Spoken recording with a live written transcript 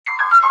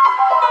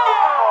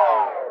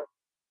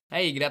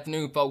Hey, good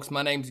afternoon, folks.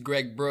 My name is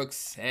Greg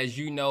Brooks. As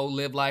you know,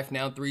 Live Life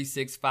Now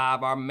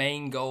 365, our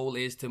main goal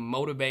is to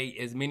motivate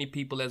as many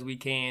people as we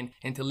can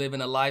into living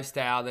a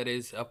lifestyle that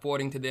is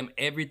affording to them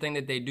everything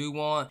that they do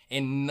want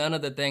and none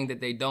of the things that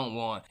they don't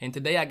want. And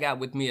today I got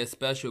with me a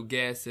special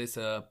guest. It's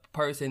a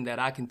person that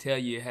I can tell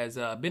you has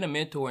been a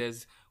mentor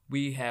as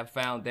we have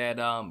found that,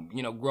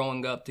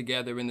 growing up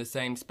together in the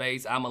same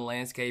space. I'm a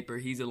landscaper.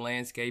 He's a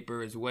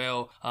landscaper as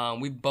well.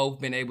 We've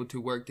both been able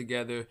to work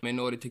together in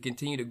order to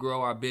continue to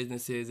grow our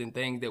businesses and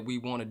things that we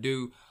want to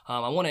do.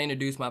 I want to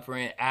introduce my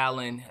friend,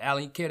 Alan.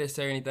 Alan, you care to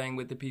say anything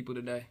with the people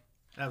today?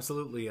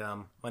 Absolutely.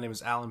 My name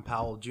is Alan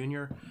Powell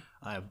Jr.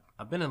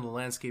 I've been in the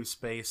landscape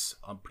space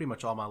pretty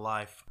much all my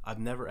life. I've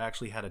never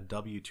actually had a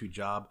W-2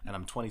 job, and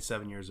I'm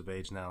 27 years of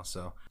age now.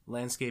 So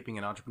landscaping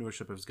and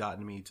entrepreneurship has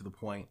gotten me to the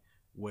point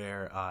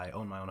where I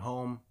own my own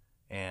home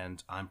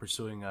and I'm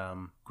pursuing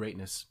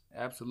greatness.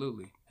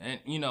 Absolutely. And,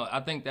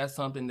 I think that's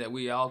something that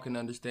we all can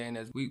understand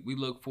as we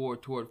look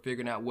forward toward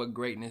figuring out what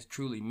greatness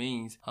truly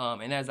means.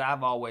 And as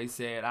I've always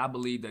said, I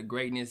believe that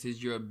greatness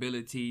is your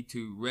ability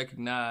to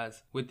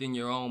recognize within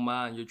your own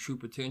mind your true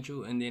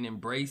potential and then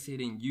embrace it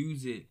and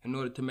use it in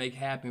order to make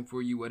happen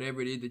for you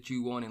whatever it is that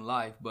you want in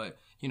life. But,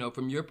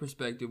 from your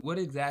perspective, what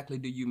exactly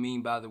do you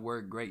mean by the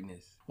word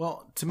greatness?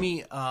 Well, to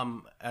me,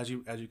 as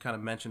you kind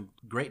of mentioned,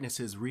 greatness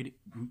is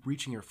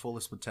reaching your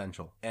fullest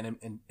potential. And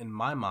in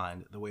my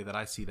mind, the way that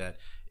I see that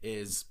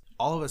is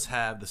all of us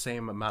have the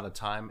same amount of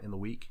time in the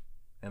week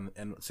and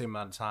the same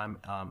amount of time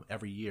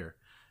every year.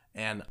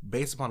 And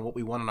based upon what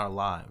we want in our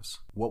lives,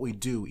 what we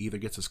do either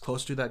gets us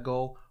closer to that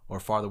goal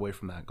or farther away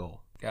from that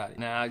goal. Got it.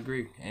 Now, I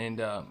agree. And,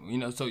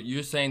 so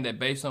you're saying that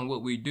based on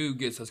what we do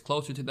gets us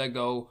closer to that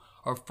goal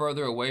or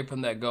further away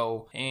from that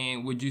goal.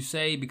 And would you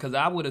say, because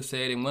I would have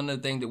said, and one of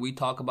the things that we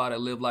talk about at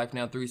Live Life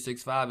Now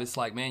 365, it's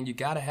like, man, you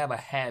got to have a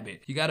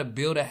habit. You got to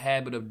build a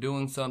habit of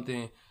doing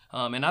something.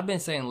 And I've been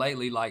saying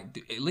lately,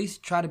 like, at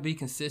least try to be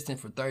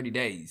consistent for 30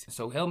 days.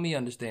 So help me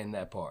understand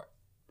that part.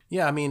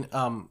 Yeah, I mean,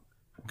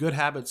 good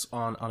habits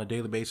on a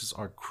daily basis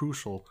are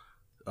crucial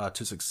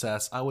to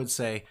success. I would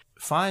say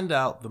find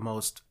out the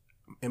most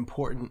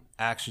important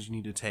actions you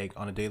need to take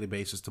on a daily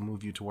basis to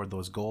move you toward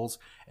those goals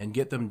and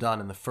get them done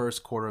in the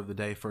first quarter of the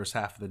day, first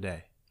half of the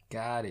day.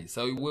 Got it.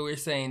 So what we're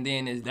saying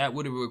then is that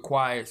would have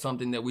required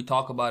something that we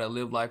talk about at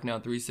Live Life Now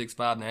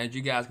 365. Now, as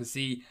you guys can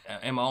see,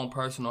 in my own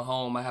personal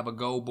home, I have a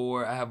goal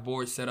board. I have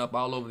boards set up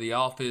all over the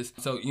office.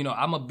 So,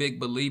 I'm a big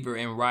believer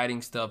in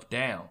writing stuff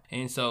down.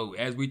 And so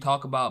as we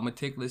talk about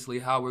meticulously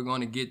how we're going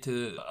to get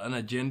to an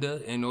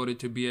agenda in order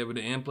to be able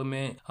to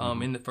implement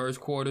in the first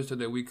quarter so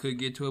that we could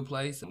get to a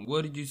place,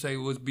 what did you say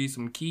would be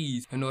some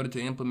keys in order to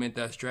implement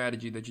that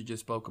strategy that you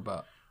just spoke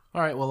about?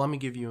 All right, well, let me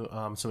give you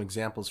some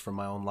examples from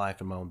my own life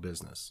and my own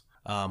business.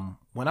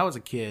 When I was a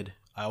kid,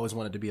 I always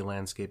wanted to be a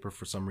landscaper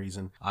for some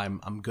reason.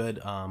 I'm good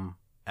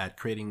at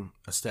creating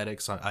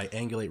aesthetics. I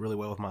angulate really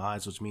well with my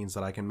eyes, which means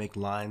that I can make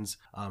lines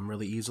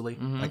really easily.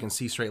 I can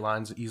see straight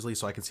lines easily,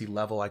 so I can see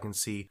level, I can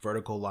see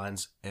vertical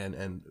lines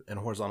and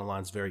horizontal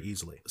lines very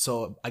easily.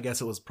 So I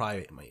guess it was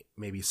probably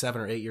maybe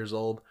 7 or 8 years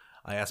old.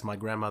 I asked my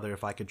grandmother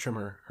if I could trim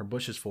her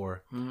bushes for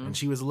her. And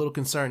she was a little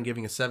concerned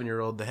giving a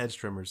 7-year-old the hedge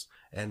trimmers.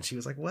 And she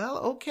was like, well,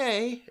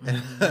 okay.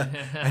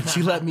 And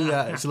she let me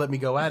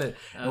go at it.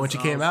 And when she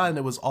came out and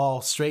it was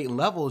all straight and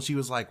level, she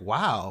was like,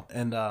 wow.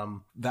 And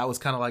that was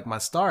kind of like my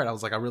start. I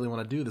was like, I really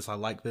want to do this. I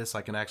like this.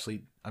 I can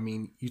actually,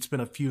 you'd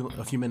spend a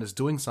few minutes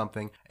doing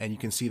something and you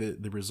can see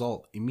the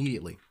result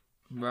immediately.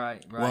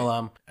 Right.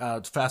 Well,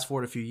 fast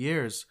forward a few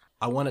years,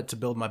 I wanted to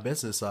build my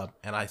business up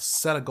and I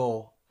set a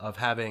goal of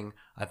having,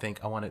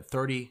 I wanted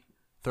 30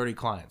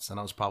 clients. And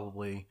I was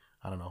probably,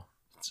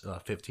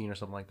 15 or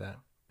something like that.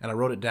 And I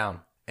wrote it down.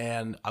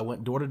 And I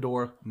went door to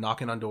door,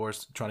 knocking on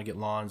doors, trying to get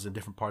lawns in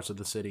different parts of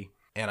the city.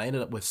 And I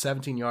ended up with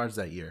 17 yards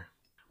that year,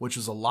 which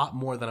was a lot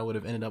more than I would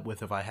have ended up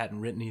with if I hadn't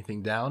written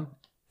anything down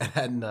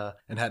and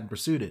hadn't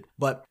pursued it.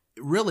 But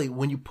really,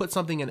 when you put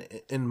something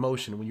in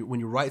motion, when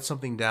you write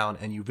something down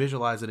and you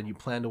visualize it and you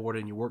plan toward it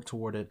and you work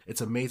toward it, it's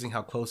amazing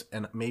how close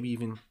and maybe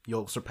even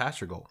you'll surpass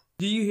your goal.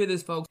 Do you hear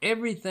this, folks?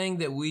 Everything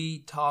that we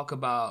talk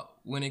about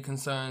when it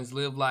concerns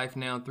Live Life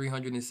Now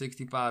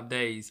 365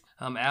 days,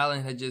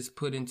 Alan had just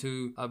put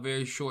into a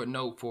very short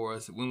note for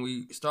us. When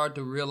we start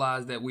to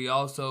realize that we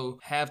also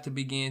have to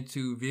begin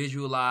to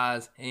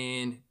visualize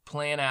and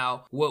plan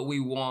out what we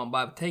want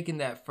by taking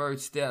that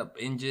first step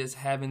and just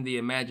having the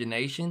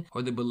imagination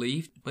or the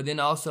belief. But then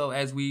also,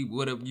 as we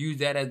would have used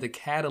that as the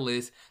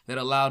catalyst that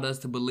allowed us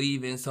to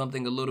believe in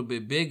something a little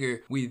bit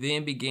bigger, we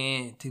then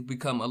began to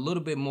become a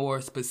little bit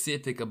more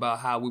specific about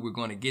how we were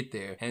going to get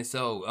there. And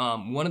so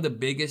one of the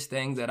biggest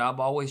things that I've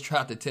always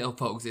tried to tell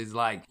folks is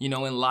like, in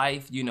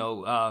life,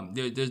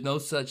 there's no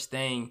such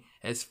thing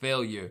as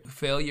failure.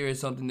 Failure is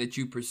something that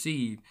you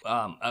perceive.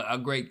 A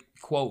great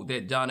quote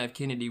that John F.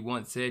 Kennedy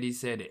once said, he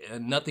said,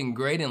 nothing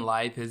great in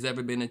life has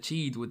ever been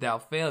achieved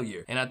without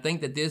failure. And I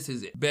think that this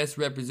is best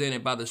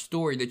represented by the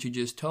story that you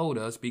just told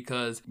us,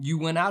 because you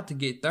went out to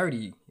get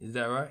 30. Is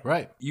that right?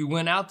 Right. You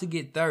went out to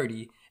get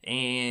 30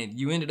 and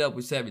you ended up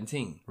with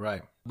 17.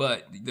 Right.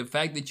 But the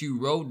fact that you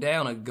wrote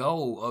down a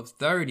goal of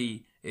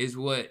 30 is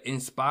what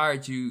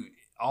inspired you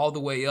all the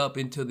way up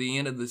until the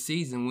end of the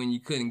season when you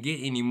couldn't get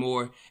any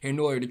more in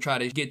order to try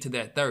to get to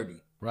that 30.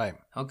 Right.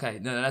 Okay,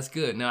 no, that's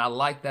good. Now, I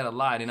like that a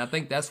lot. And I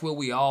think that's where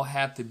we all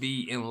have to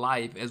be in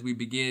life as we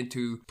begin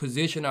to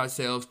position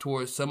ourselves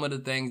towards some of the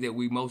things that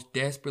we most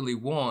desperately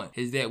want,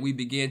 is that we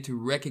begin to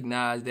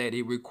recognize that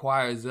it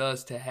requires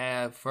us to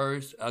have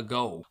first a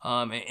goal.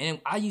 And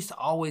I used to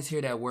always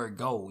hear that word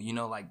goal, you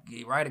know, like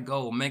write a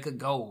goal, make a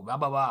goal, blah,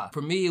 blah, blah.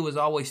 For me, it was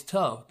always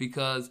tough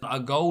because a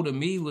goal to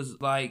me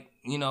was like,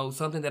 you know,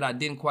 something that I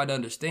didn't quite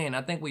understand.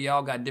 I think we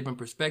all got different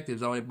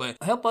perspectives on it, but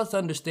help us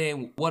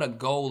understand what a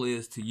goal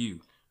is to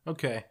you.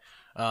 Okay.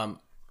 I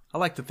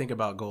like to think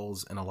about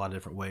goals in a lot of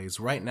different ways.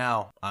 Right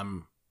now,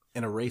 I'm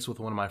in a race with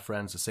one of my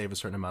friends to save a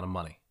certain amount of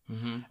money.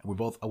 Mm-hmm. And we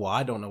both, well,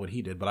 I don't know what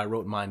he did, but I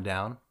wrote mine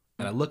down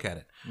and I look at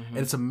it. Mm-hmm. And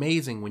it's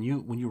amazing when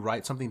you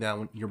write something down,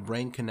 when your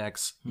brain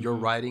connects your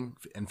writing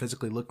and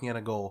physically looking at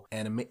a goal,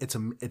 and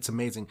it's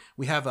amazing.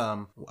 We have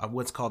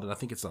what's called, I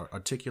think it's our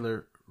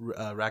articular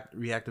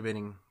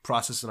reactivating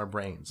process in our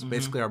brains. Mm-hmm.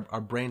 Basically,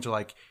 our brains are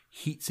like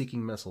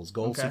heat-seeking missiles,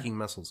 goal-seeking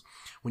missiles.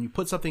 When you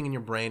put something in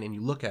your brain and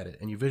you look at it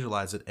and you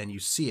visualize it and you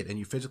see it and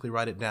you physically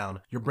write it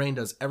down, your brain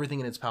does everything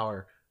in its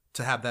power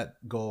to have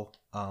that goal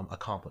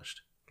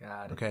accomplished.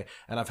 Got it. Okay,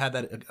 and I've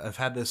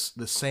had this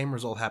same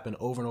result happen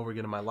over and over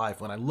again in my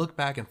life. When I look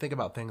back and think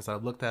about things that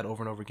I've looked at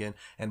over and over again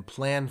and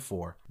planned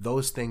for,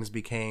 those things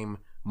became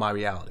my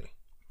reality.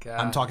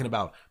 I'm talking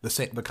about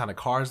the kind of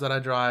cars that I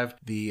drive,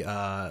 the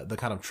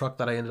kind of truck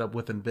that I ended up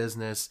with in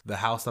business, the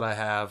house that I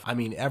have. I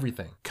mean,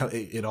 everything.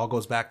 It all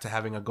goes back to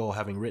having a goal,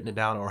 having written it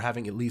down, or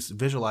having at least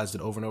visualized it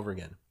over and over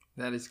again.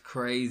 That is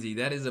crazy.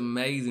 That is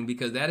amazing,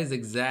 because that is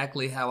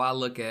exactly how I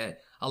look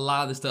at a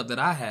lot of the stuff that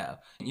I have.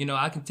 You know,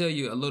 I can tell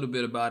you a little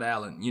bit about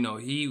Alan. You know,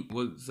 he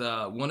was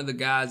one of the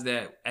guys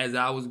that, as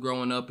I was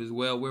growing up as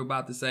well, we're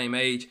about the same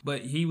age,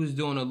 but he was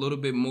doing a little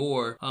bit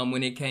more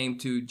when it came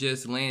to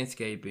just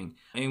landscaping.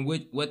 And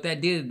what that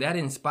did, that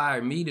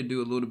inspired me to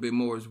do a little bit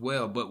more as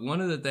well. But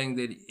one of the things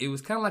that, it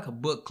was kind of like a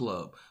book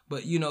club.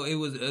 But, you know, it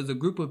was a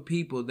group of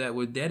people that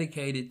were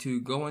dedicated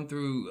to going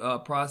through a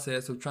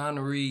process of trying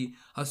to read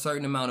a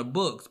certain amount of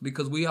books,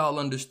 because we all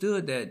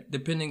understood that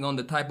depending on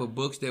the type of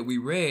books that we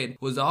read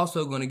was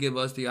also going to give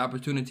us the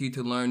opportunity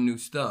to learn new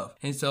stuff.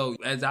 And so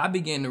as I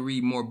began to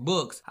read more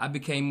books, I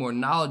became more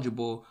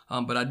knowledgeable.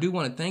 But I do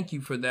want to thank you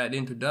for that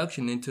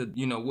introduction into,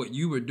 you know, what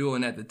you were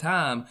doing at the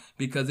time,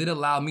 because it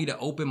allowed me to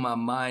open my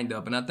mind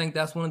up. And I think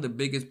that's one of the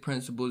biggest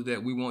principles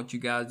that we want you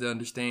guys to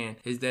understand,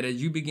 is that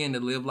as you begin to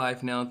live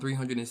life now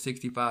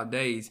 365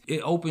 days,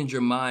 it opens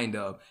your mind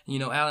up. You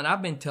know, Alan,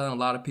 I've been telling a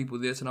lot of people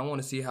this, and I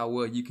want to see how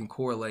well you can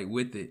correlate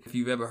with it if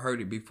you've ever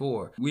heard it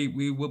before.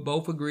 We would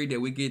both agree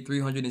that we get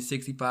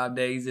 365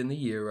 days in the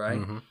year, right?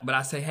 Mm-hmm. But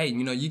I say, hey,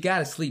 you know, you got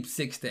to sleep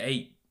 6 to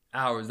 8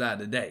 hours out of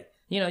the day.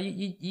 You know,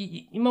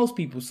 you most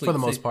people sleep. For the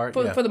most part,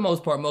 For the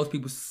most part, most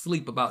people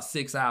sleep about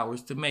 6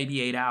 hours to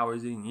maybe 8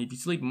 hours. And if you're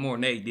sleeping more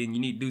than 8, then you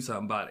need to do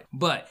something about it.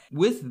 But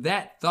with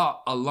that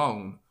thought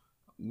alone,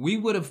 we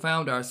would have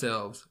found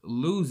ourselves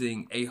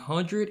losing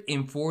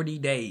 140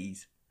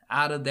 days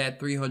out of that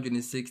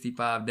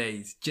 365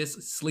 days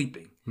just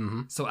sleeping.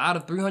 Mm-hmm. So out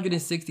of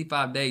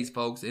 365 days,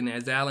 folks, and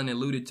as Alan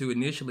alluded to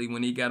initially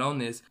when he got on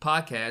this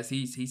podcast,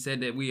 he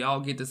said that we all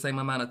get the same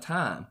amount of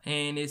time.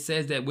 And it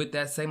says that with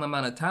that same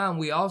amount of time,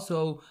 we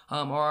also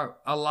are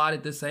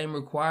allotted the same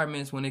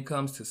requirements when it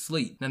comes to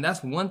sleep. Now,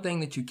 that's one thing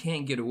that you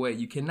can't get away.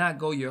 You cannot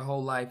go your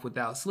whole life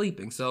without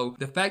sleeping. So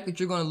the fact that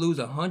you're going to lose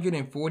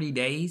 140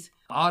 days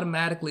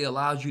automatically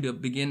allows you to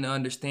begin to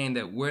understand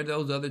that where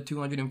those other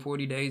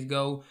 240 days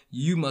go,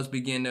 you must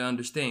begin to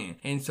understand.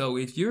 And so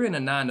if you're in a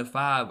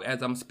 9-to-5,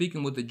 as I'm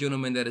speaking with a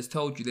gentleman that has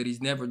told you that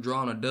he's never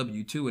drawn a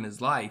W-2 in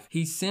his life,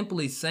 he's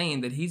simply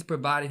saying that he's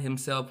provided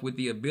himself with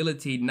the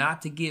ability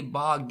not to get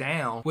bogged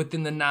down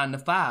within the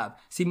 9-to-5.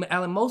 See,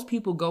 Alan, most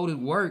people go to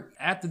work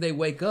after they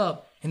wake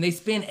up and they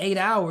spend 8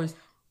 hours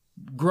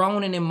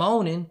groaning and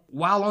moaning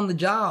while on the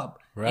job.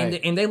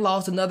 Right. And they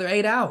lost another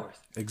 8 hours.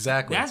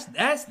 Exactly.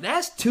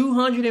 That's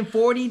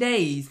 240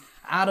 days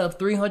out of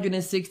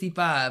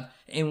 365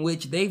 in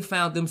which they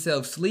found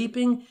themselves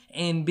sleeping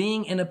and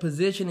being in a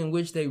position in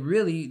which they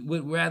really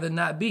would rather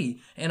not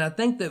be. And I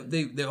think that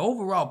the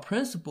overall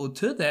principle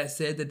to that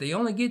said that they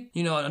only get,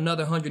 you know,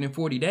 another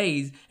 140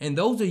 days, and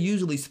those are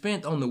usually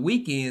spent on the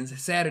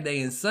weekends,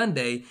 Saturday and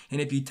Sunday. And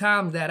if you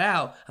time that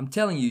out, I'm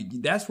telling you,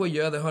 that's where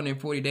your other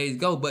 140 days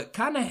go. But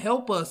kind of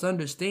help us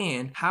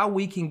understand how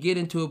we can get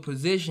into a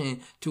position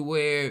to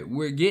where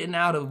we're getting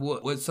out of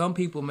what some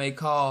people may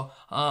call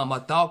a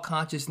thought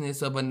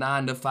consciousness of a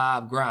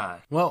 9-to-5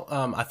 grind. Well,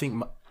 I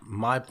think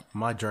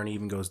my journey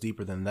even goes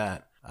deeper than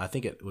that. I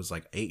think it was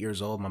like 8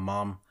 years old. My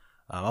mom,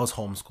 I was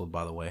homeschooled,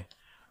 by the way.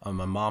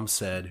 My mom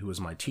said, who was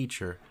my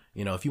teacher,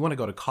 you know, if you want to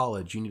go to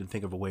college, you need to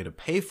think of a way to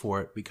pay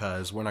for it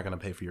because we're not going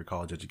to pay for your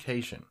college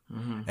education.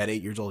 At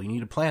 8 years old, you need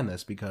to plan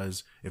this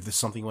because if this is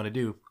something you want to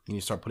do, you need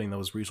to start putting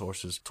those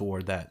resources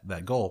toward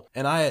that goal.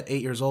 And I, at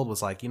 8 years old,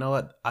 was like, you know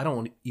what? I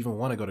don't even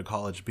want to go to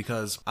college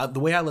because the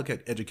way I look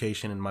at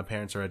education, and my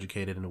parents are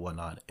educated and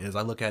whatnot, is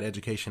I look at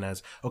education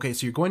as, okay,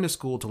 so you're going to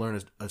school to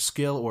learn a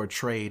skill or a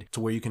trade to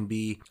where you can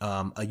be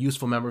a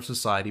useful member of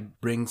society,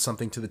 bring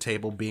something to the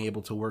table, being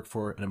able to work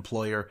for an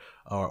employer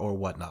or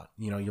whatnot.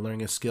 You know, you're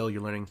learning a skill,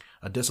 you're learning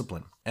a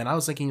discipline. And I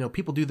was thinking, you know,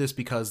 people do this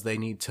because they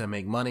need to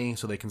make money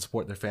so they can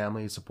support their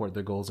families, support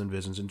their goals and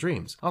visions and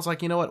dreams. I was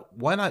like, you know what?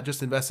 Why not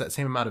just invest that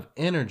same amount of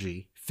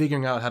energy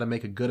figuring out how to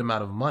make a good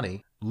amount of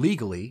money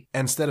legally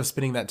instead of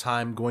spending that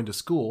time going to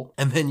school?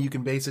 And then you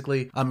can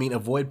basically,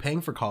 avoid paying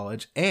for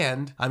college.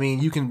 And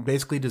you can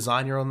basically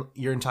design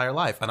your entire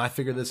life. And I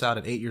figured this out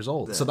at 8 years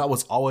old. So that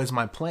was always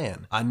my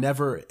plan. I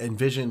never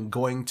envisioned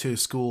going to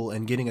school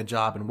and getting a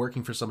job and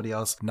working for somebody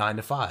else 9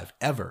 to 5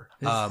 ever.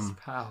 This is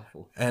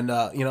powerful. And,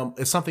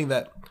 it's something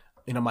that,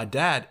 my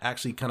dad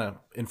actually kind of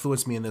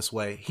influenced me in this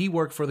way. He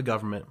worked for the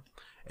government.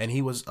 And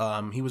he was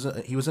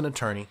an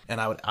attorney,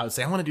 and I would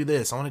say, I want to do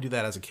this, I want to do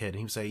that as a kid. And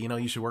he would say,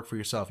 you should work for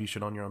yourself, you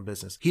should own your own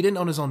business. He didn't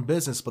own his own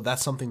business, but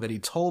that's something that he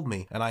told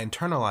me, and I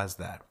internalized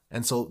that.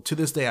 And so to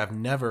this day, I've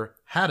never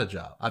had a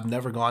job. I've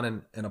never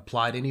gone and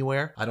applied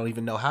anywhere. I don't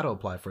even know how to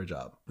apply for a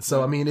job.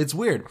 So it's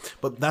weird,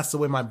 but that's the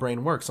way my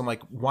brain works. I'm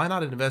like, why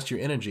not invest your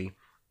energy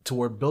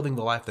toward building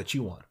the life that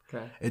you want?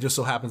 Okay. It just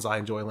so happens I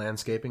enjoy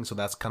landscaping, so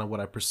that's kind of what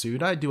I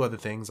pursued. I do other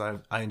things. I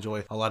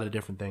enjoy a lot of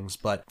different things,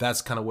 but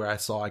that's kind of where I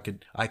saw I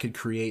could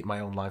create my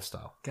own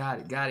lifestyle. Got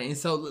it. And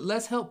so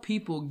let's help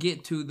people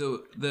get to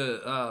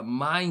the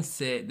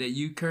mindset that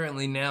you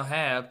currently now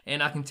have.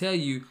 And I can tell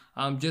you,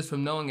 just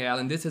from knowing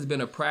Alan, this has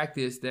been a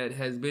practice that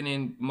has been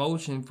in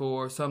motion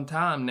for some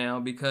time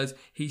now, because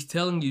he's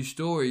telling you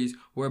stories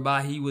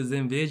whereby he was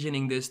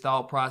envisioning this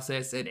thought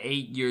process at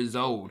 8 years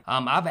old.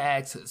 I've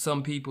asked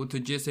some people to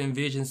just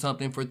envision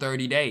something for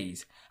 30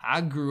 days.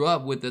 I grew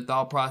up with the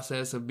thought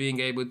process of being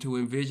able to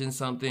envision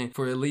something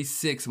for at least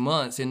 6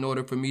 months in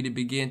order for me to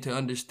begin to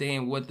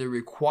understand what the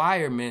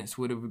requirements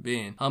would have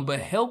been. But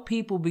help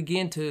people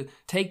begin to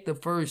take the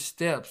first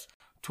steps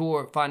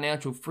toward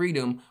financial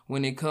freedom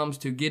when it comes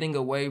to getting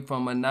away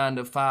from a 9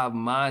 to 5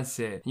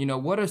 mindset.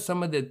 What are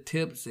some of the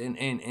tips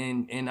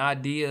and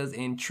ideas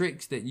and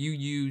tricks that you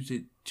use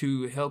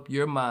to help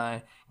your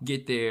mind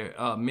get there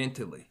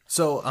mentally?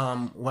 So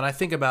when I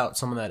think about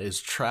someone that is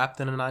trapped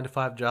in a 9 to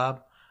 5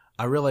 job,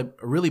 I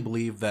really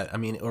believe that,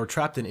 or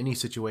trapped in any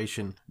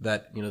situation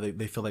that,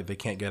 they feel like they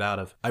can't get out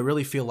of. I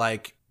really feel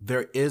like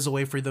there is a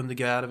way for them to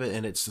get out of it,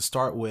 and it's to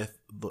start with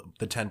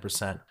the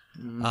 10%.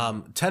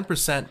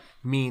 10%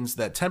 means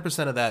that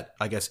 10% of that,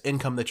 I guess,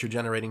 income that you're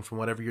generating from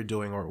whatever you're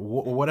doing or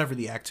whatever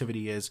the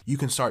activity is, you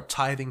can start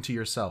tithing to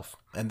yourself.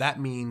 And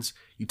that means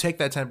you take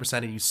that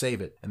 10% and you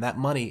save it. And that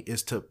money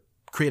is to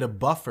create a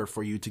buffer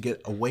for you to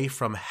get away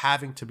from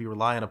having to be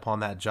reliant upon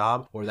that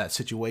job or that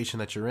situation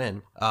that you're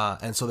in,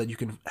 and so that you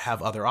can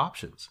have other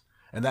options.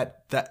 And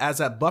that as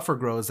that buffer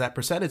grows, that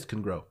percentage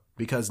can grow.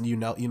 Because you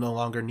no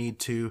longer need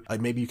to,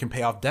 maybe you can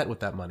pay off debt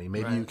with that money.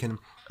 Maybe you can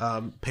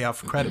pay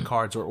off credit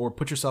cards or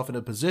put yourself in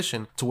a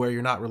position to where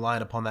you're not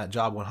relying upon that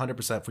job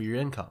 100% for your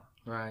income.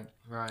 Right.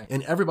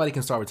 And everybody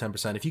can start with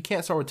 10%. If you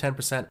can't start with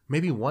 10%,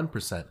 maybe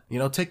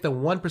 1%. Take the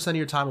 1% of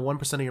your time and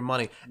 1% of your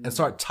money and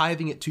start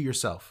tithing it to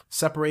yourself.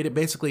 Separate it.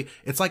 Basically,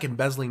 it's like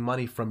embezzling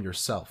money from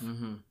yourself.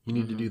 You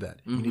need to do that.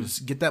 You need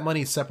to get that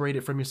money, separate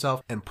it from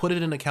yourself, and put it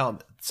in an account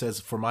that says,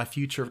 for my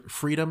future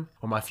freedom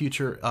or my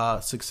future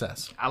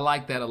success. I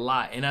like that a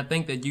lot. And I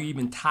think that you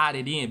even tied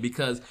it in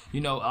because,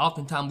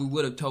 oftentimes we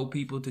would have told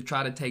people to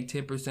try to take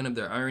 10% of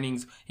their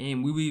earnings,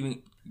 and we would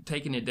even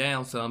taking it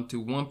down some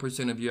to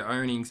 1% of your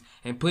earnings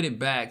and put it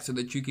back so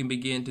that you can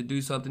begin to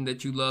do something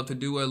that you love to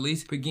do, or at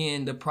least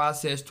begin the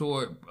process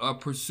toward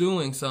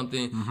pursuing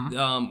something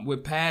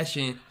with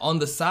passion on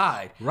the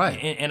side. Right.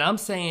 And I'm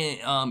saying,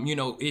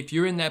 if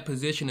you're in that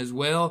position as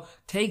well,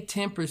 take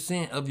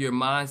 10% of your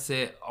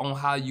mindset on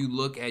how you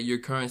look at your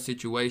current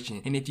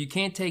situation. And if you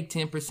can't take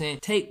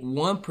 10%, take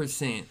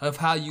 1% of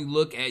how you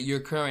look at your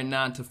current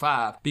 9 to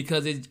 5,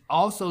 because it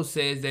also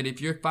says that if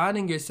you're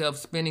finding yourself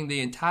spending the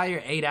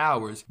entire 8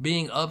 hours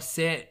being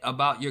upset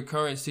about your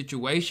current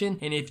situation,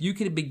 and if you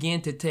could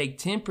begin to take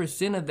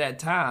 10% of that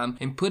time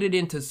and put it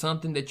into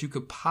something that you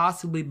could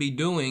possibly be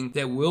doing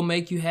that will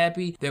make you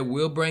happy, that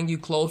will bring you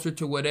closer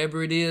to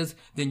whatever it is,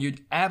 then you're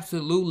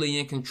absolutely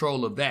in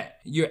control of that.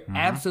 You're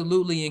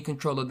absolutely in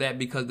control of that,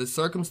 because the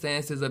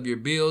circumstances of your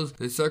bills,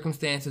 the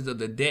circumstances of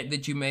the debt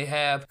that you may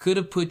have could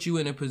have put you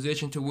in a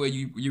position to where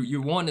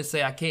you want to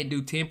say, I can't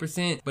do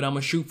 10%, but I'm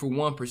going to shoot for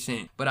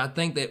 1%. But I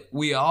think that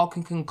we all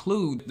can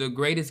conclude the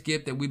greatest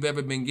gift that we've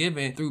ever been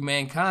given through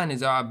mankind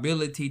is our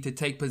ability to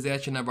take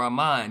possession of our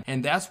mind.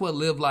 And that's what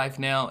Live Life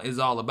Now is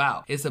all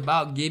about. It's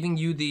about giving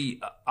you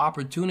the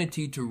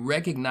opportunity to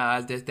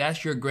recognize that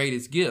that's your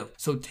greatest gift.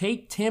 So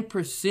take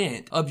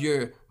 10% of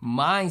your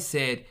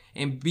mindset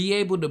and be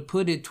able to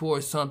put it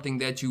towards something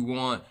that you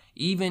want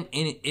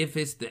if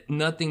it's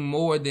nothing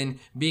more than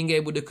being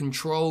able to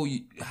control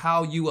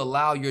how you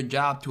allow your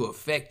job to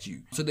affect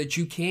you, so that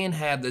you can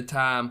have the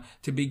time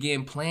to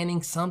begin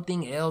planning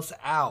something else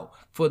out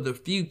for the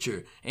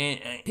future. And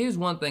here's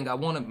one thing I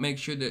want to make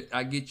sure that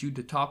I get you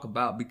to talk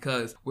about,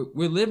 because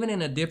we're living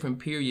in a different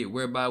period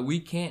whereby we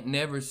can't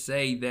never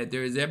say that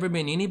there has ever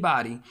been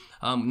anybody,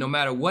 no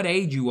matter what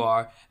age you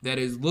are, that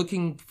is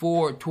looking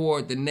forward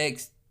toward the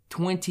next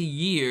 20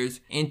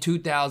 years in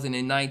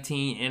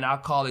 2019, and I'll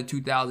call it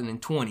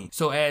 2020.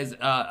 So as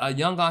a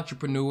young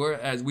entrepreneur,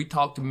 as we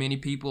talk to many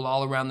people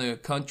all around the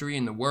country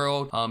and the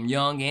world,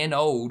 young and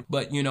old,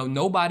 but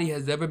nobody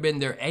has ever been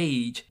their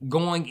age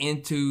going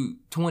into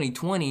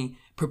 2020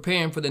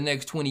 preparing for the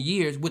next 20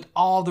 years with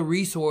all the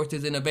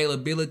resources and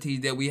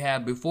availabilities that we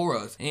have before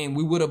us. And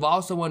we would have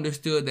also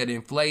understood that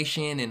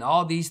inflation and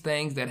all these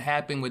things that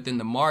happen within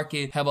the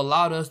market have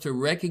allowed us to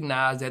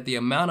recognize that the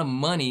amount of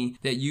money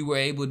that you were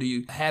able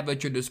to have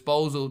at your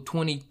disposal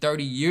 20,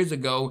 30 years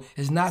ago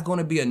is not going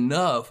to be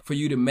enough for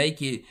you to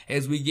make it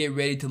as we get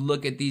ready to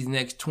look at these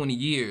next 20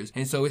 years.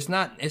 And so it's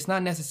not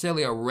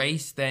necessarily a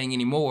race thing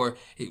anymore.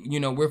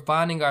 We're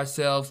finding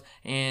ourselves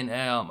in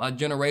a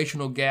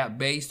generational gap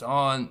based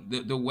on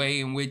the way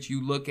in which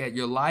you look at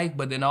your life,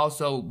 but then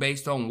also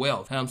based on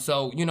wealth.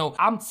 So,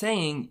 I'm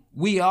saying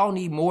we all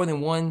need more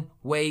than one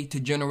way to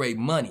generate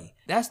money.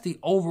 That's the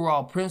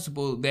overall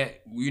principle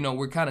that,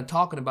 we're kind of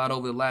talking about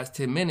over the last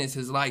 10 minutes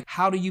is like,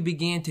 how do you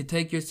begin to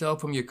take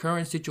yourself from your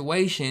current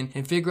situation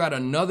and figure out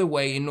another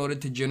way in order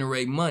to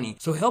generate money?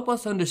 So help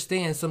us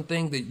understand some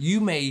things that you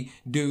may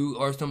do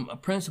or some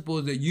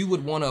principles that you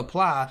would want to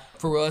apply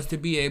for us to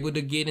be able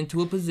to get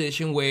into a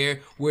position where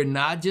we're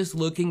not just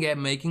looking at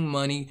making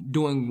money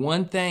doing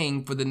one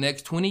thing for the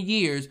next 20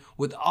 years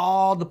with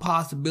all the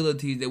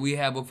possibilities that we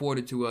have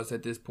afforded to us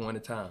at this point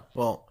in time.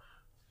 Well,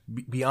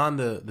 beyond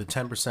the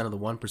 10% or the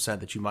 1%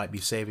 that you might be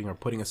saving or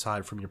putting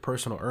aside from your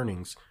personal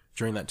earnings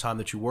during that time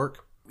that you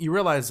work, you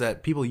realize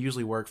that people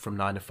usually work from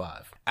 9 to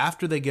 5.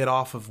 After they get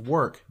off of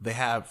work, they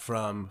have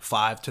from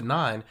 5 to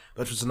 9,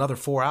 which is another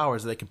 4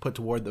 hours that they can put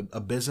toward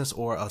a business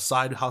or a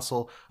side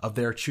hustle of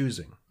their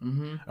choosing.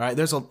 Mm-hmm. All right,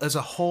 there's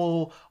a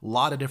whole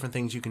lot of different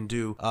things you can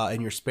do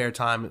in your spare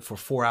time for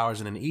 4 hours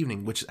in an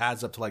evening, which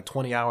adds up to like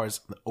 20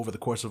 hours over the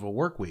course of a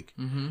work week.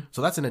 Mm-hmm.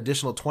 So that's an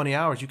additional 20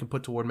 hours you can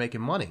put toward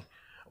making money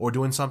or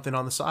doing something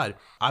on the side.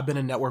 I've been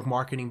in network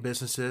marketing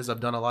businesses. I've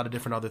done a lot of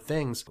different other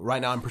things.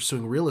 Right now I'm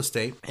pursuing real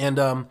estate. And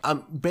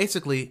I'm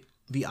basically,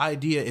 the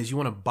idea is you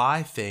want to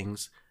buy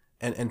things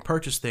and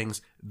purchase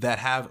things that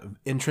have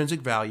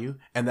intrinsic value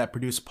and that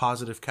produce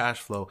positive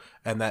cash flow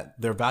and that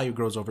their value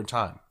grows over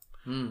time.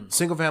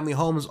 Single family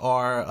homes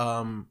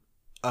are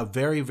a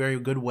very, very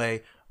good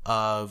way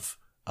of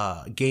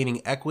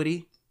gaining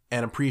equity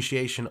and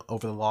appreciation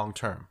over the long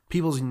term.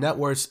 People's net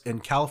worths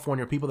in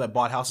California, people that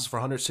bought houses for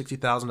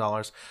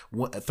 $160,000,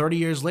 30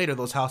 years later,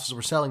 those houses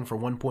were selling for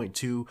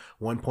 $1.2,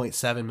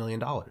 $1.7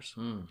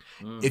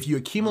 million. If you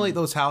accumulate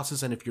those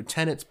houses and if your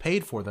tenants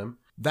paid for them,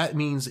 that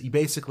means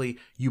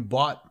you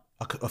bought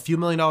a few $1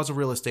 million of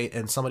real estate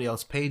and somebody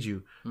else paid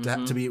you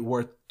to be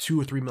worth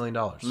 $2 or $3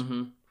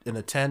 million in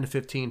a 10 to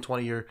 15,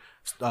 20 year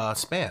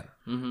span.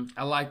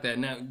 I like that.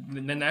 Now,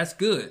 then that's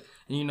good.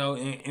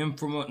 And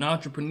from an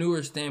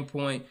entrepreneur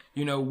standpoint,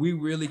 we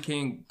really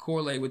can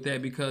correlate with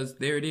that because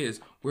there it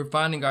is. We're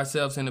finding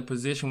ourselves in a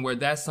position where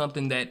that's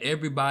something that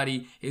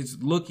everybody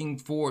is looking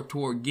forward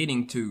toward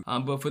getting to.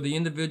 But for the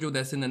individual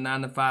that's in the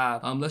 9 to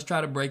 5, let's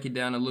try to break it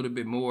down a little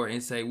bit more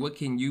and say, what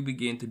can you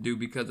begin to do?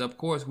 Because of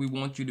course, we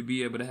want you to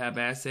be able to have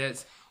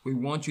assets. We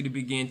want you to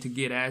begin to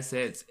get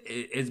assets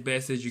as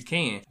best as you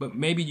can, but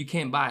maybe you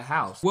can't buy a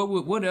house.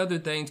 What other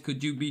things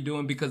could you be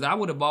doing? Because I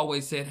would have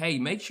always said, hey,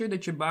 make sure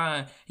that you're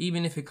buying,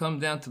 even if it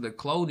comes down to the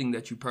clothing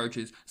that you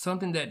purchase,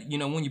 something that,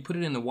 when you put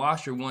it in the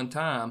washer one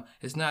time,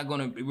 it's not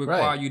going to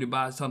require you to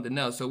buy something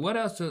else. So what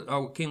else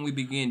can we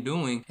begin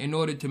doing in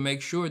order to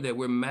make sure that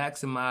we're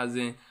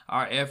maximizing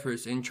our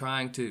efforts in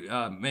trying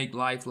to make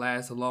life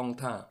last a long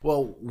time?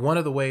 Well, one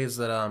of the ways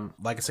that,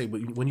 like I say,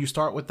 when you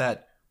start with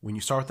that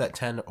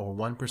 10 or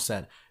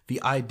 1%,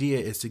 the idea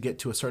is to get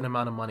to a certain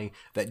amount of money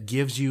that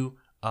gives you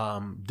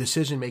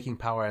decision-making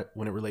power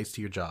when it relates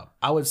to your job.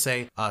 I would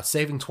say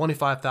saving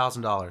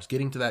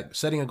 $25,000,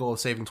 setting a goal of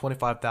saving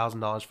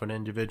 $25,000 for an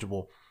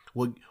individual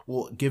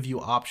will give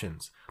you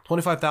options.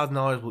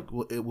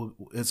 $25,000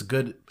 is a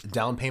good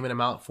down payment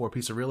amount for a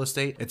piece of real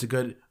estate. It's a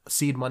good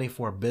seed money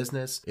for a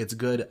business. It's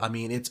good. I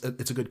mean, it's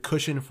a good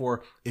cushion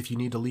for if you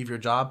need to leave your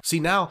job. See,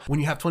 now when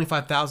you have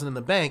 $25,000 in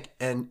the bank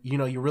and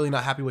you're really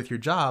not happy with your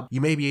job, you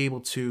may be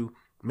able to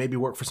maybe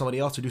work for somebody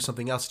else to do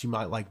something else that you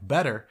might like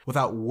better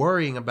without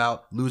worrying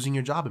about losing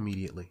your job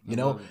immediately.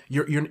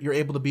 You're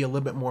able to be a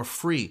little bit more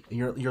free.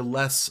 You're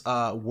less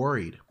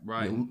worried.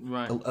 Right.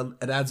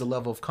 It adds a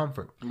level of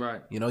comfort.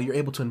 Right. You're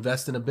able to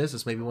invest in a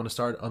business. Maybe you want to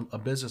start a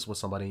business with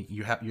somebody.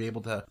 You're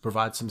able to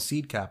provide some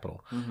seed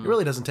capital. It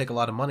really doesn't take a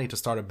lot of money to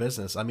start a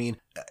business. I mean,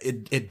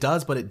 it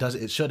does, but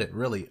it shouldn't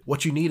really.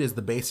 What you need is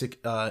the basic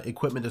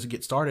equipment to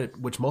get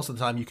started, which most of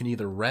the time you can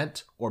either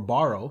rent or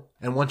borrow.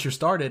 And once you're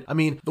started, I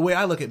mean, the way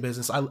I look at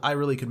business, I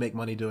really could make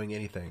money doing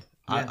anything.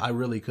 Yeah. I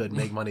really could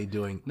make money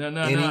doing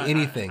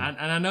anything.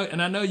 I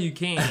know you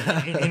can,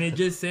 and it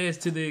just says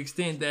to the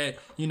extent that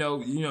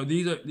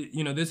these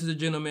are this is a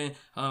gentleman,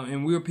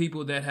 and we're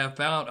people that have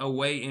found a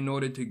way in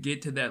order to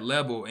get to that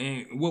level.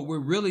 And what we're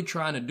really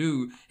trying to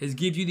do is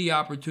give you the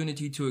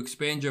opportunity to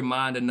expand your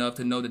mind enough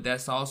to know that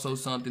that's also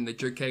something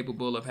that you're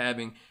capable of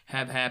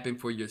have happen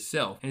for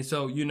yourself. And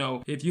so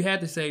if you had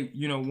to say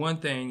one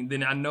thing,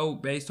 then I know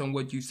based on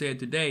what you said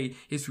today,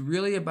 it's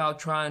really about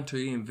trying to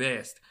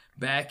invest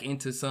back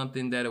into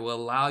something that will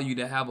allow you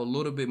to have a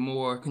little bit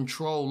more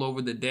control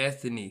over the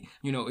destiny.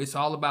 It's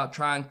all about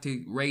trying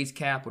to raise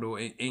capital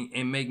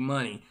and make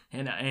money.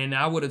 And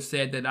I would have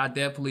said that I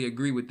definitely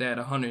agree with that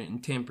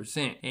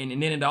 110%. And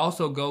then it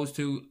also goes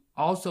to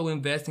also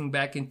investing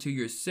back into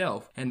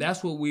yourself. And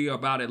that's what we are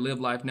about at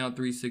Live Life Now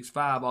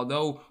 365.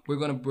 Although we're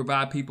going to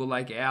provide people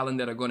like Alan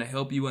that are going to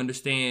help you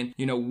understand,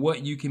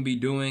 what you can be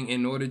doing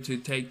in order to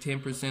take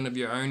 10% of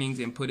your earnings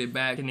and put it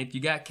back. And if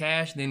you got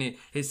cash, then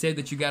it said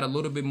that you got a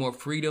little bit more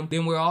freedom.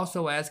 Then we're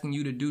also asking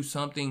you to do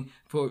something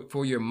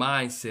for your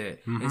mindset.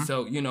 Mm-hmm. And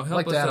so,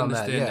 help us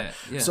understand that.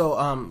 Yeah.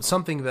 So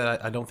something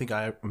that I don't think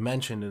I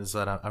mentioned is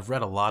that I've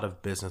read a lot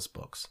of business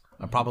books.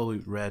 I probably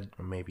read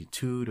maybe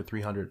 200 to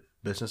 300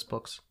 business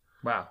books.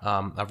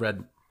 Wow. I've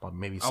read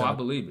maybe I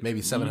believe it.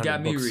 Maybe 700 you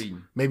got me books.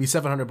 Reading. Maybe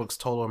 700 books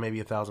total, or maybe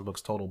 1,000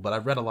 books total. But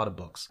I've read a lot of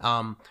books.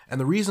 And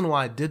the reason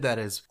why I did that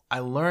is I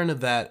learned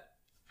that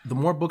the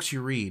more books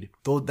you read,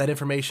 though that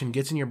information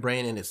gets in your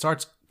brain and it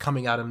starts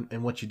coming out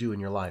in what you do in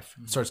your life.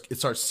 It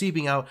starts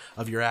seeping out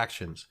of your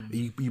actions.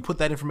 You put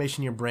that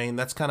information in your brain.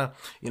 That's kind of,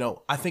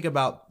 I think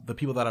about the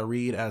people that I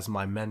read as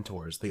my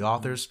mentors, the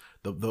authors,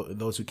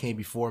 those who came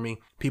before me,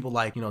 people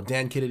like,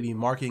 Dan Kennedy,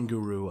 marketing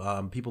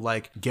guru, people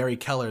like Gary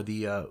Keller,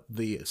 the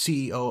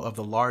CEO of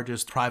the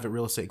largest private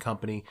real estate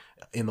company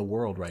in the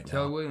world right now.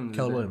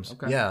 Keller Williams.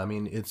 Okay. Yeah. I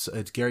mean, it's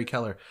Gary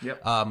Keller,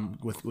 yep.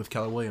 With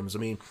Keller Williams. I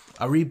mean,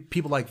 I read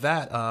people like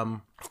that.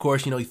 Of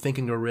course, Think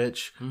and Grow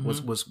Rich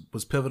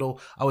was pivotal.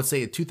 I would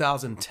say in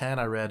 2010,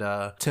 I read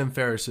Tim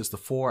Ferriss's The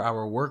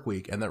 4-Hour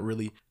Workweek, and that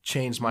really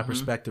changed my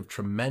perspective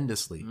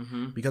tremendously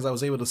because I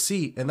was able to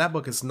see, and that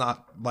book is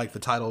not like the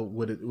title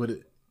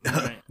would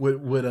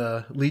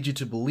lead you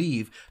to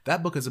believe.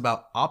 That book is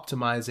about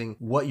optimizing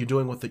what you're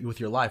doing with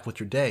your life, with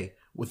your day,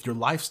 with your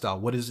lifestyle.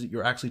 What is it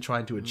you're actually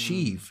trying to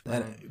achieve?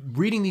 And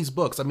reading these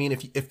books, I mean,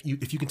 if you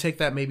can take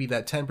that, maybe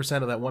that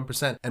 10% or that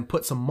 1% and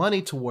put some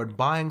money toward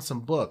buying some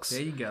books,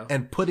 there you go,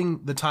 and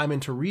putting the time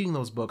into reading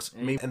those books,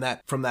 maybe, and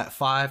that from that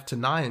 5 to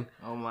 9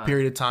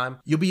 period of time,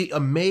 you'll be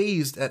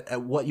amazed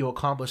at what you'll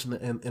accomplish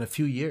in a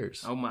few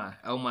years. Oh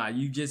my,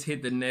 you just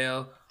hit the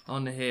nail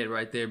on the head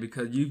right there,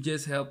 because you've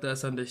just helped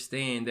us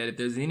understand that if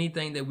there's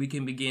anything that we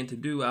can begin to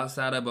do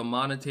outside of a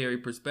monetary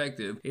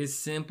perspective, it's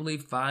simply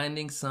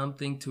finding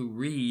something to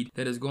read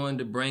that is going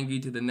to bring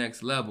you to the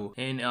next level.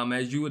 And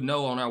as you would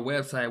know, on our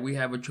website, we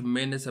have a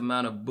tremendous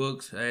amount of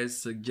books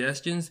as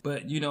suggestions.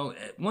 But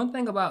one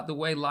thing about the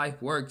way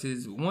life works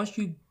is once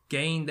you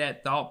gain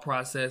that thought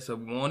process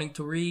of wanting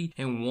to read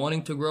and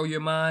wanting to grow your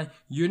mind,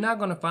 you're not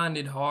going to find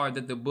it hard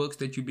that the books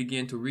that you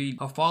begin to read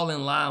fall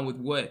in line with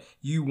what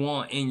you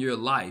want in your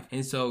life.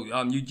 And so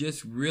you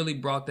just really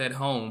brought that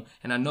home.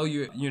 And I know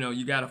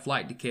you got a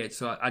flight to catch,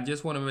 so I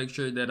just want to make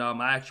sure that I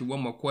ask you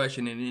one more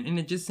question, and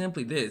it's just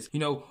simply this: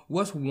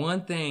 what's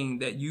one thing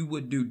that you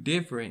would do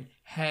different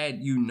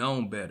had you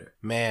known better?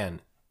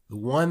 Man, the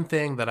one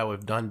thing that I would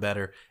have done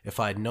better if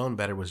I had known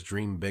better was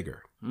dream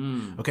bigger.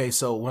 Okay,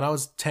 so when I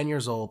was 10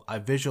 years old, I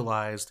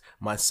visualized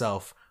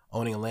myself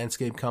owning a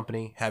landscape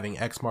company, having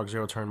Exmark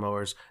zero-turn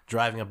mowers,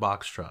 driving a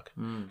box truck.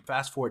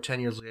 Fast forward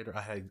 10 years later,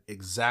 I had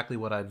exactly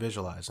what I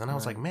visualized. And I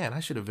was like, man, I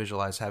should have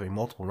visualized having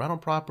multiple rental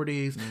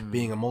properties,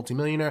 being a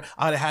multimillionaire.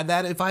 I'd have had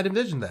that if I'd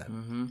envisioned that.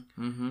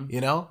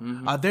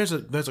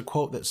 There's a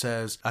quote that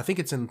says, I think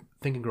it's in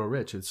Think and Grow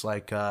Rich. It's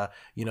like, of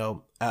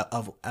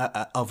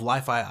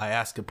life, I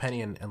asked a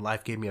penny and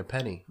life gave me a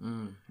penny.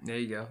 There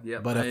you go. Yeah.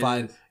 But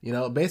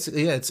if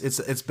basically,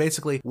 it's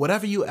basically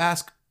whatever you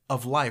ask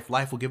of life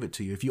will give it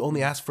to you. If you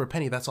only ask for a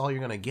penny, that's all you're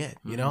going to get,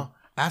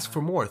 Ask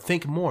for more,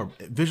 think more,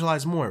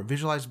 visualize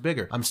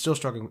bigger. I'm still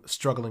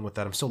struggling with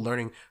that. I'm still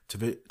learning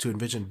to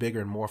envision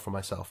bigger and more for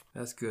myself.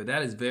 That's good.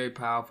 That is very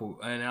powerful.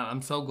 And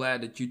I'm so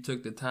glad that you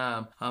took the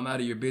time out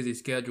of your busy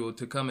schedule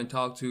to come and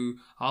talk to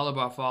all of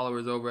our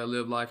followers over at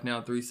Live Life Now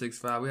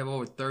 365. We have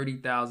over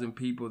 30,000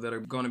 people that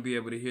are going to be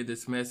able to hear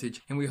this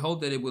message. And we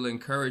hope that it will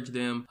encourage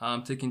them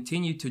to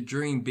continue to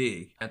dream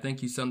big. I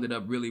think you summed it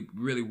up really,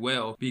 really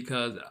well,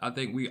 because I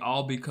think we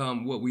all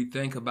become what we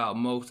think about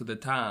most of the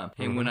time.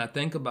 And when I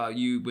think about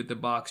you, you with the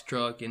box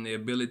truck and the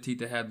ability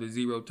to have the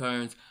zero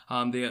turns,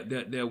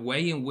 the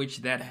way in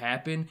which that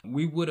happened,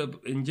 we would have,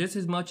 and just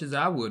as much as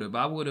I would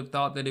have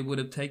thought that it would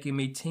have taken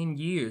me 10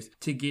 years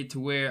to get to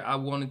where I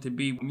wanted to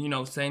be.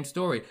 Same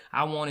story.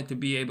 I wanted to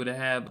be able to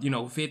have,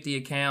 50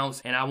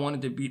 accounts, and I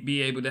wanted to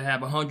be able to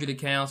have 100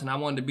 accounts, and I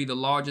wanted to be the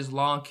largest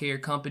lawn care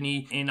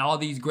company and all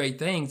these great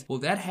things. Well,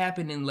 that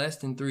happened in less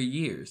than 3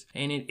 years.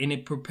 And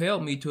it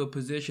propelled me to a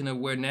position of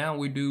where now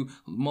we do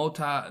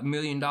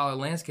multi-million-dollar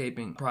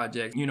landscaping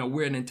projects.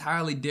 We're an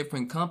entirely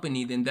different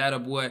company than that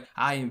of what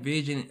I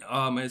envisioned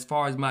as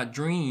far as my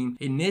dream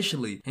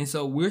initially. And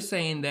so we're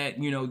saying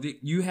that,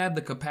 you have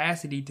the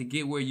capacity to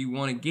get where you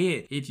want to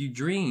get if you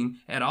dream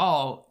at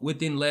all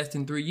within less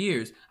than 3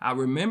 years. I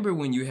remember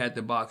when you had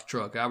the box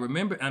truck.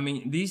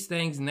 These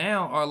things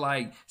now are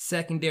like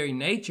secondary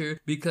nature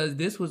because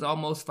this was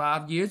almost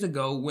 5 years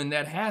ago when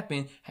that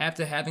happened,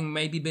 after having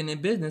maybe been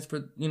in business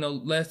for,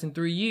 less than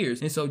 3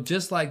 years. And so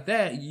just like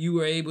that, you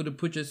were able to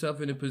put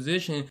yourself in a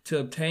position to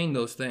obtain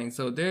those things.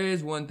 So there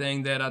is one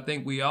thing that I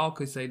think we all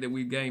could say that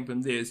we've gained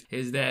from this,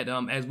 is that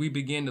as we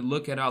begin to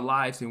look at our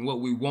lives and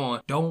what we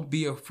want, don't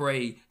be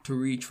afraid to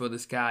reach for the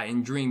sky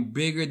and dream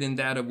bigger than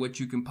that of what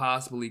you can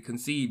possibly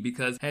conceive.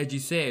 Because as you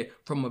said,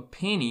 from a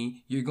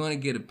penny, you're going to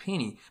get a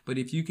penny. But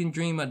if you can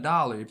dream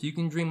 $1, if you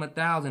can dream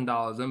 $1,000,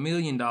 $1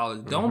 million,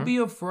 don't be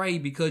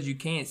afraid because you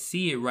can't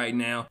see it right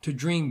now to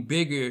dream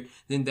bigger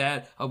than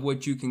that of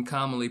what you can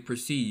commonly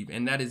perceive.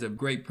 And that is a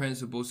great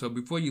principle. So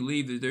before you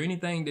leave, is there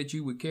anything that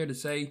you would care to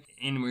say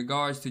in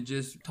regards to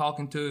just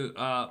talking to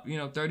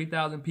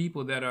 30,000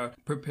 people that are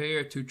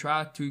prepared to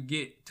try to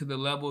get to the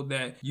level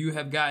that you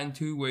have gotten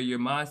to, where your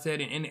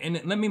mindset,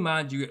 and let me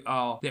mind you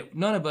all that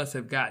none of us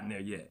have gotten there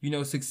yet.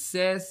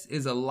 Success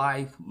is a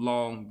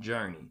lifelong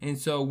journey. And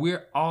so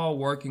we're all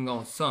working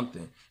on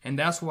something. And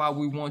that's why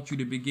we want you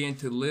to begin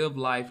to live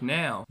life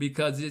now,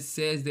 because it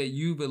says that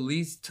you've at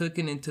least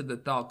taken into the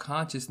thought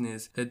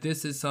consciousness that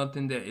this is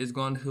something that is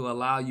going to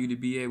allow you to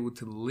be able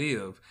to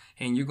live,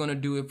 and you're going to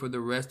do it for the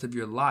rest of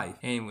your life.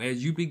 And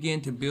as you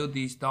begin to build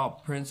these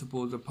thought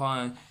principles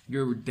upon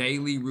your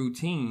daily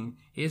routine,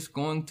 it's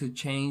going to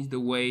change the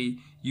way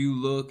you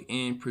look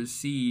and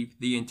perceive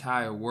the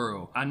entire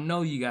world. I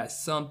know you got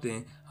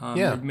something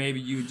that maybe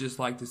you'd just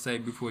like to say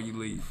before you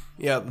leave.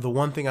 Yeah, the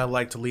one thing I'd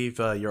like to leave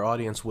your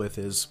audience with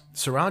is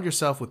surround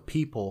yourself with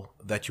people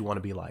that you want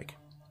to be like.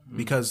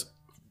 Because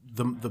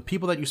the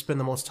people that you spend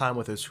the most time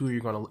with is who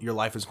your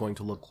life is going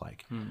to look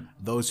like.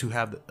 Those who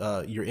have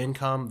your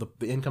income,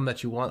 the income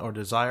that you want or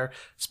desire,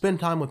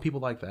 spend time with people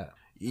like that.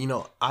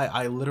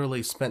 I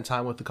literally spent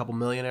time with a couple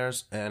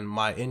millionaires, and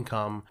my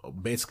income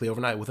basically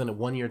overnight, within a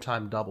 1 year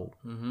time, doubled.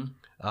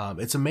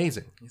 It's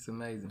amazing. It's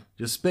amazing.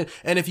 Just spend,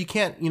 and if you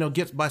can't,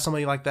 get by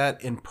somebody like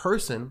that in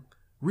person,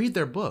 read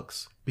their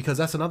books, because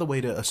that's another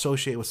way to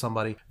associate with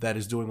somebody that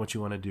is doing what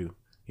you want to do.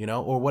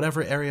 Or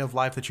whatever area of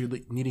life that you're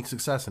needing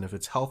success in. If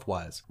it's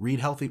health-wise, read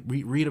healthy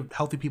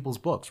people's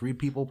books.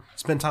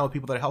 Spend time with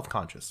people that are health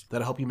conscious.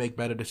 That'll help you make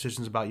better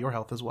decisions about your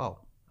health as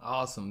well.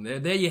 Awesome.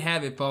 There you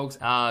have it, folks.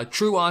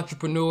 True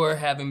entrepreneur,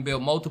 having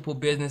built multiple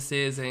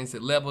businesses and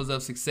levels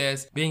of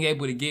success, being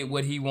able to get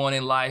what he wanted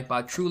in life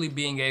by truly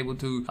being able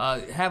to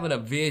having a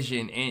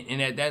vision.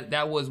 And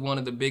that was one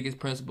of the biggest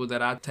principles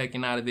that I've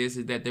taken out of this,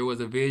 is that there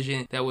was a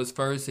vision that was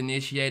first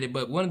initiated.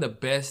 But one of the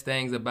best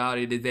things about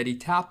it is that he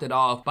topped it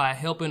off by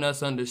helping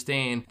us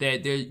understand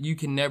that you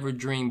can never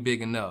dream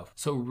big enough.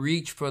 So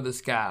reach for the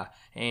sky.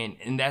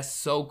 And that's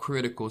so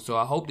critical. So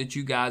I hope that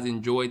you guys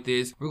enjoyed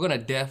this. We're going to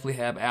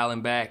definitely have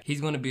Alan back.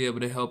 He's going to be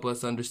able to help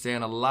us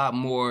understand a lot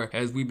more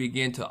as we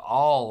begin to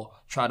all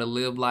try to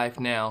live life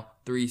now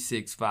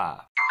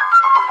 365.